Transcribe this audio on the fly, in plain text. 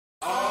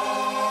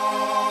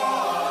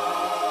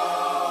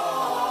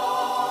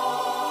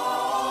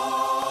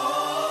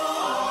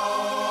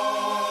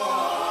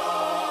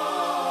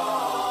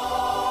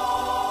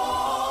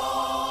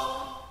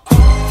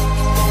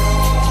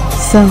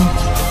So,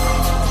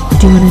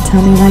 do you want to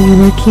tell me why you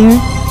work here?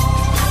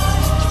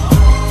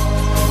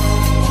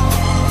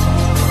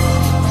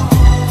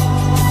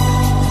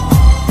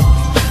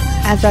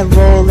 As I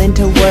roll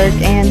into work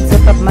and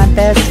zip up my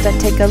vest, I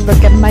take a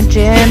look at my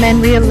gym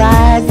and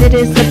realize it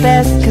is the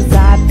best. Cause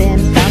I've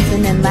been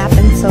bouncing and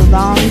laughing so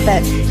long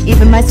that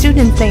even my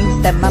students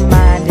think that my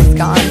mind is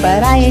gone.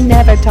 But I ain't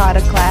never taught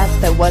a class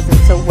that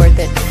wasn't so worth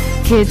it.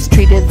 Kids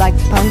treated like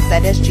punks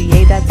at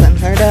SGA, that's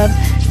unheard of.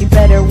 You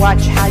better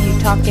watch how you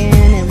talking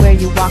and where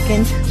you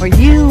walking, or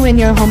you and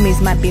your homies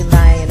might be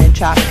lying in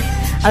chalk.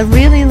 I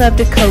really love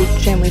to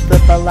coach and we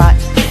flip a lot.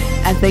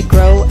 As they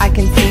grow, I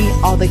can see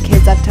all the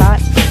kids I've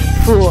taught.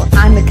 Fool,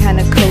 I'm the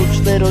kind of coach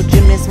little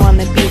gymnasts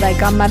wanna be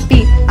like. On my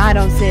feet, I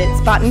don't sit,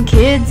 spotting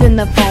kids in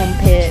the foam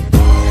pit.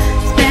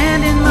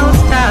 Spending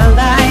most our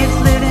lives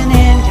living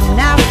in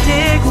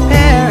Gymnastics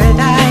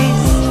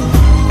Paradise.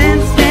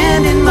 Then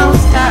spending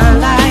most our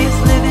lives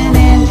living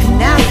in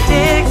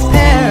Gymnastics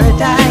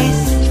Paradise.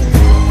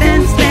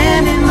 Then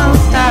spending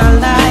most our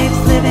lives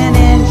living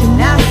in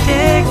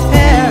Gymnastics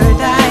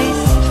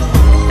Paradise.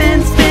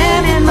 Then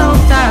spending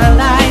most our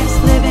lives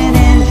living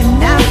in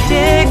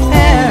Gymnastics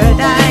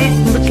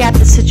Paradise. Look at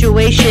the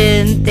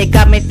situation they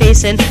got me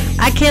facing.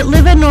 I can't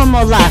live a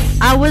normal life.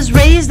 I was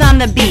raised on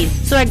the beat,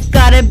 so I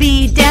gotta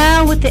be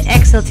down with the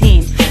Excel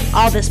team.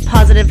 All this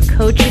positive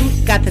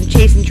coaching got them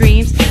chasing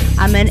dreams.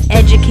 I'm an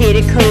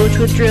educated coach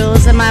with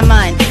drills in my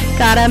mind.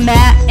 Got a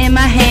mat in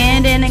my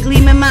hand and a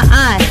gleam in my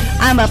eye.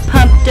 I'm a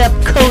pumped up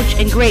coach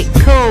and great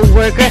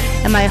co-worker,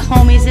 and my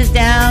homies is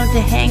down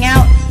to hang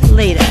out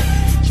later.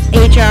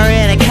 HR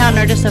and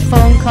accountant are just a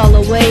phone call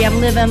away. I'm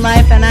living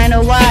life and I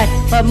know why.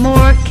 What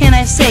more can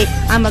I say?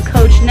 I'm a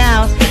coach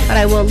now, but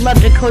I will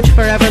love to coach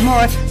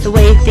forevermore. The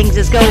way things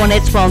is going,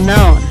 it's well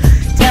known.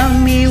 Tell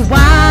me,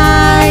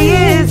 why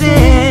is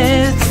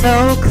it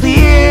so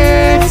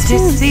clear to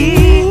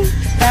see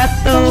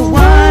that the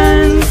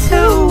ones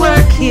who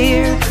work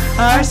here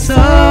are so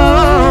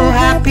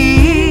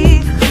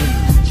happy?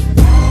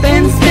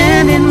 Been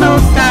spending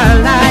most our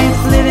lives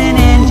living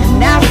in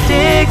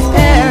Gymnastics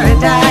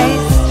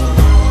Paradise.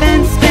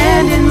 Been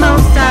spending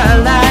most our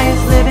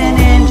lives living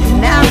in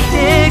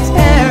Gymnastics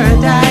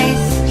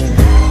Paradise.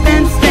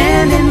 Been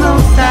spending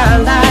most our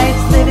lives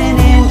living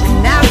in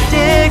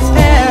Gymnastics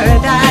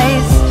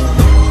Paradise.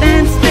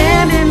 Been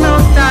spending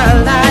most our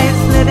lives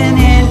living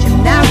in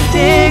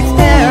Gymnastics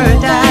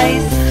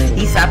Paradise.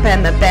 ESOP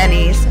and the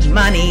bennies,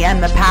 money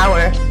and the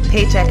power,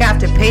 paycheck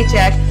after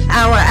paycheck,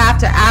 hour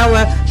after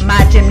hour.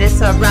 My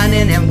gymnasts are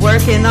running and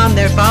working on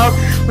their vault.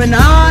 Run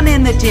on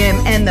in the gym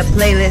and the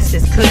playlist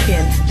is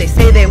cooking. They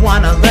say they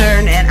want to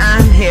learn and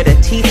I'm here to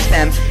teach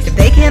them. If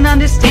they can't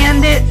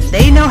understand it,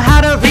 they know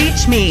how to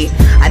reach me.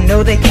 I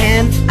know they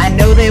can, I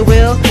know they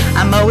will.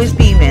 I'm always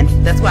beaming,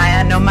 that's why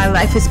I know my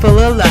life is full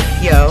of luck,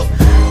 yo.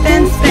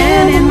 Been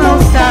spending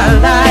most our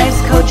lives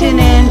coaching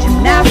in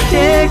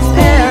Gymnastics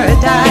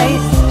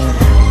Paradise.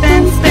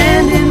 Been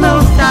spending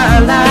most our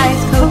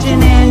lives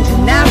coaching in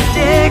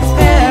Gymnastics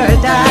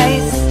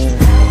Paradise.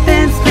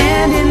 Been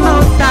spending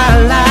most our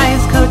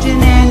lives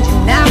coaching in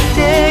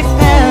Gymnastics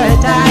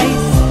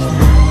Paradise.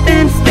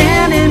 Been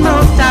spending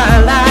most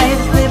our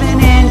lives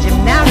living in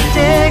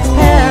Gymnastics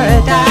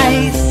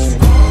Paradise.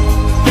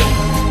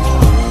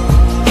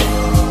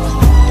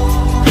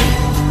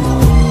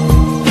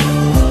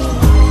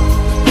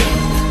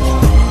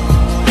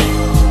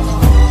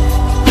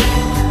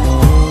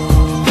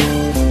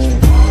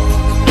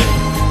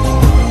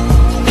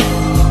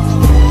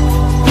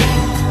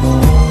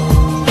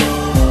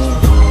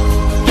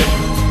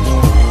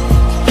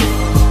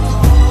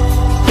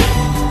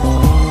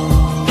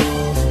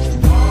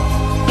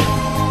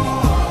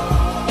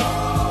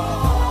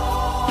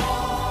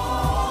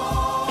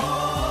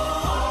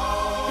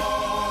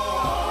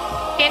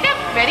 Stand up,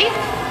 ready?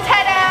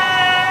 Ta-da!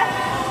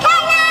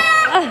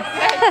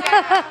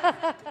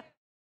 Ta-da!